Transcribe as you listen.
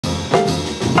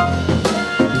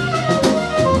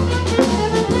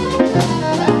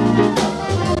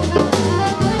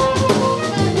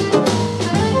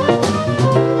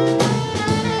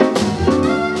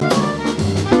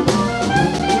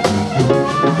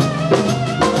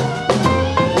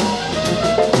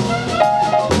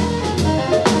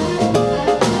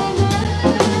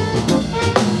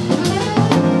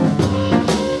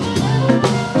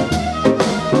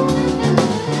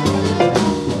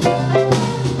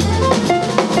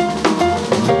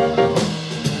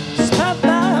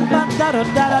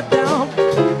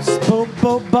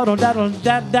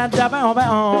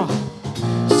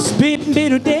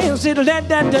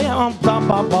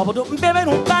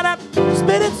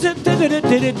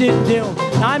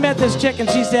Now I met this chick and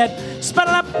she said, and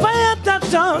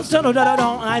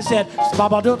I said,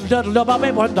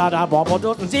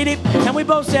 and we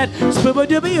both said,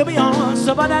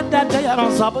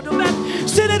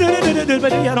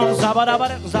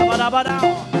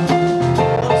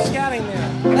 scouting there.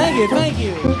 Thank you, thank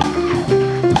you.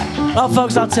 Well,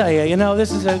 folks, I'll tell you,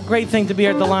 this is a great thing to be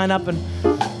here at the lineup. And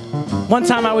one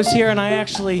time I was here and I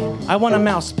won a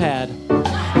mouse pad.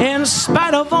 In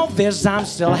spite of all this, I'm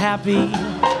still happy.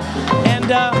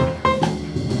 And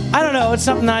I don't know, it's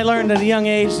something I learned at a young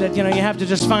age that, you have to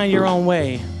just find your own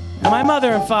way. And my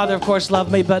mother and father, of course,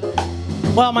 loved me, but,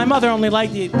 well, my mother only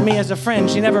liked me as a friend.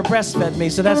 She never breastfed me,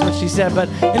 so that's what she said. But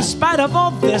in spite of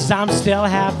all this, I'm still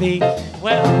happy.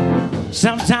 Well,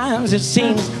 sometimes it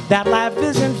seems that life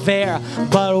isn't fair,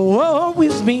 but woe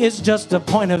is me, it's just a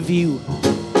point of view.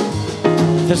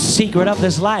 The secret of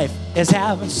this life is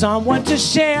having someone to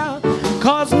share,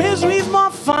 'cause misery's more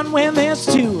fun when there's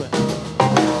two.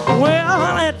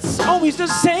 Well, it's always the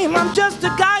same, I'm just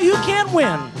a guy who can't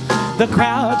win. The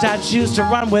crowds I choose to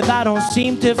run with, I don't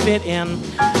seem to fit in.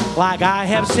 Like I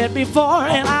have said before,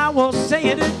 and I will say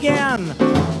it again.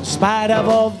 In spite of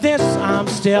all this, I'm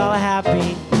still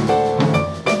happy.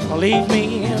 Believe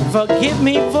me, forgive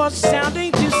me for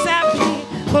sounding too sappy.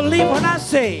 Believe when I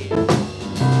say,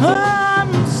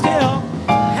 I'm still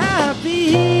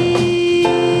happy.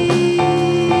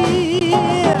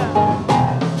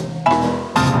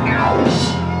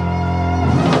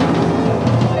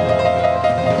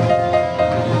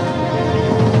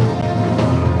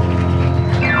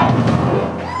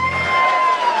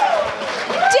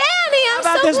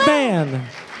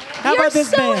 How about this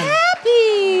band? You're so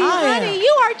happy, honey.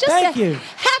 You are just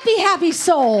happy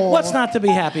soul. What's not to be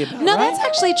happy about? No, right? that's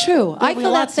actually true. I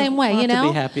feel that same way. To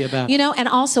be happy about. And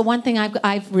also one thing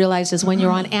I've realized is when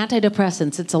you're on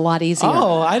antidepressants, it's a lot easier.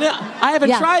 Oh, I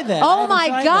haven't tried that. Oh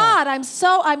my God,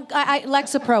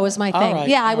 Lexapro is my thing.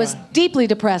 Right, I was deeply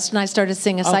depressed, and I started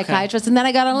seeing a psychiatrist, and then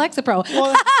I got on Lexapro.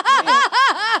 Well,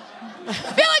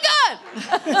 feeling good.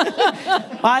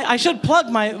 I should plug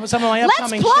some of my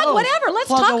upcoming shows. Let's plug whatever. Let's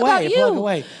talk about you. Plug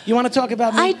away. You want to talk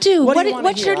about me? I do.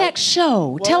 What's your next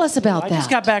show? Tell us about that. I just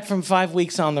got back from 5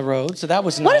 weeks on the road, so that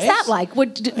was nice. What is that like?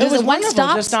 It was one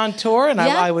stop? Just on tour, and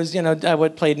I was, I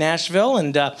would play Nashville,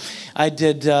 and I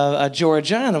did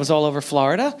Georgia, and I was all over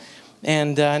Florida.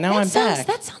 And now I'm back.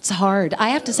 That sounds hard. I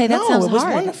have to say, that sounds hard. No, it was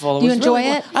wonderful. Do you enjoy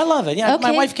it? I love it. Yeah, my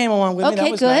wife came along with me.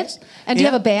 That was good. Nice. And do you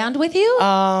have a band with you?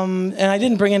 And I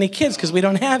didn't bring any kids because we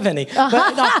don't have any.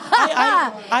 But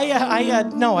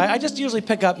no, I just usually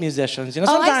pick up musicians.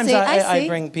 Sometimes I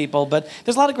bring people, but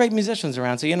there's a lot of great musicians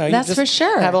around. So you that's just for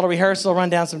sure. Have a little rehearsal,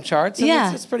 run down some charts.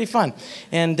 And it's pretty fun.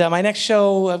 And my next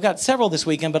show, I've got several this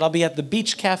weekend, but I'll be at the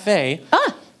Beach Cafe.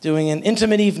 Doing an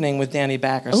intimate evening with Danny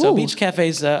Bacher. So Beach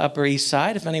Cafe's Upper East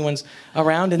Side, if anyone's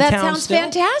around in town. That sounds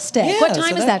fantastic. Yeah, what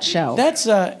time is that show? That's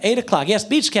 8 o'clock. Yes,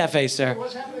 Beach Cafe, sir.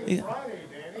 What's happening Friday,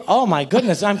 Danny? Oh, my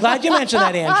goodness. I'm glad you mentioned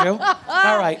that, Andrew.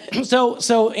 All right.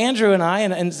 So Andrew and I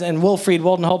and Wilfried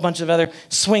Wold and a whole bunch of other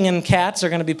swinging cats are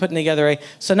going to be putting together a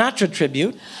Sinatra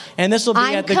tribute. And this will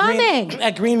be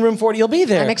at Green Room 40. You'll be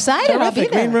there. I'm excited. Terrific. I'll be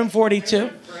there. Green Room 42.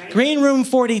 Green Room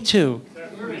 42.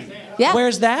 Yeah.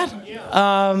 Where's that?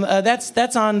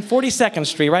 That's on 42nd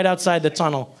Street, right outside the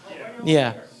tunnel.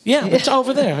 Yeah, it's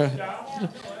over there.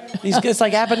 It's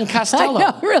like Abbott and Costello. I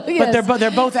know, it really is. But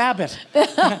they're both Abbott.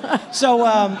 So,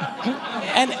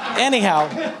 and anyhow.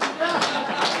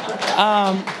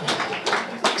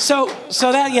 So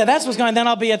that's what's going on. Then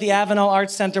I'll be at the Avenel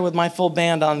Arts Center with my full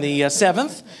band on the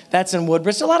 7th. That's in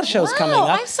Woodbridge. A lot of shows coming up.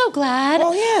 I'm so glad.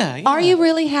 Well, yeah. Are you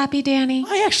really happy, Danny?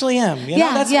 I actually am.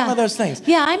 That's one of those things.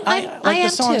 Yeah, I am the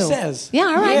song too. says. Yeah,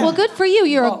 all right. Yeah. Well, good for you.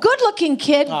 You're a good-looking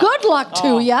kid. Good luck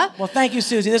to you. Well, thank you,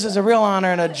 Susie. This is a real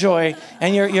honor and a joy.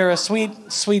 And you're a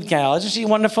sweet gal. Isn't she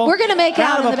wonderful? We're going to make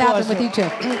out in the bathroom with you, too.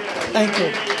 Thank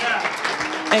you.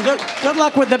 And good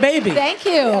luck with the baby. Thank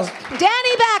you. Yes.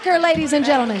 Danny Bacher, ladies and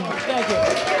gentlemen. Thank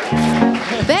you.